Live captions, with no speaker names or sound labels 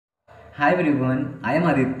Hi everyone, I am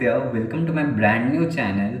Aditya. Welcome to my brand new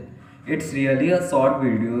channel. It's really a short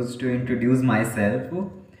videos to introduce myself.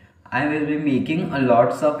 I will be making a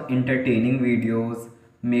lots of entertaining videos,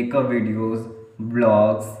 makeup videos,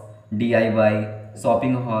 vlogs, DIY,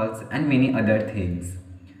 shopping hauls and many other things.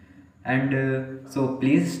 And so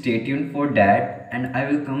please stay tuned for that and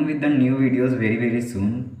I will come with the new videos very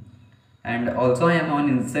soon. And also I am on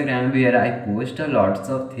Instagram where I post a lots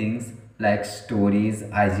of things like stories,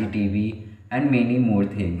 IGTV and many more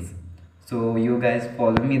things. So you guys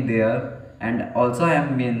follow me there, and also I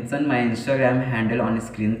have mentioned my Instagram handle on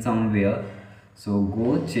screen somewhere. So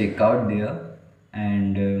go check out there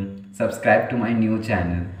and subscribe to my new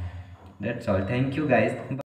channel. That's all. Thank you guys.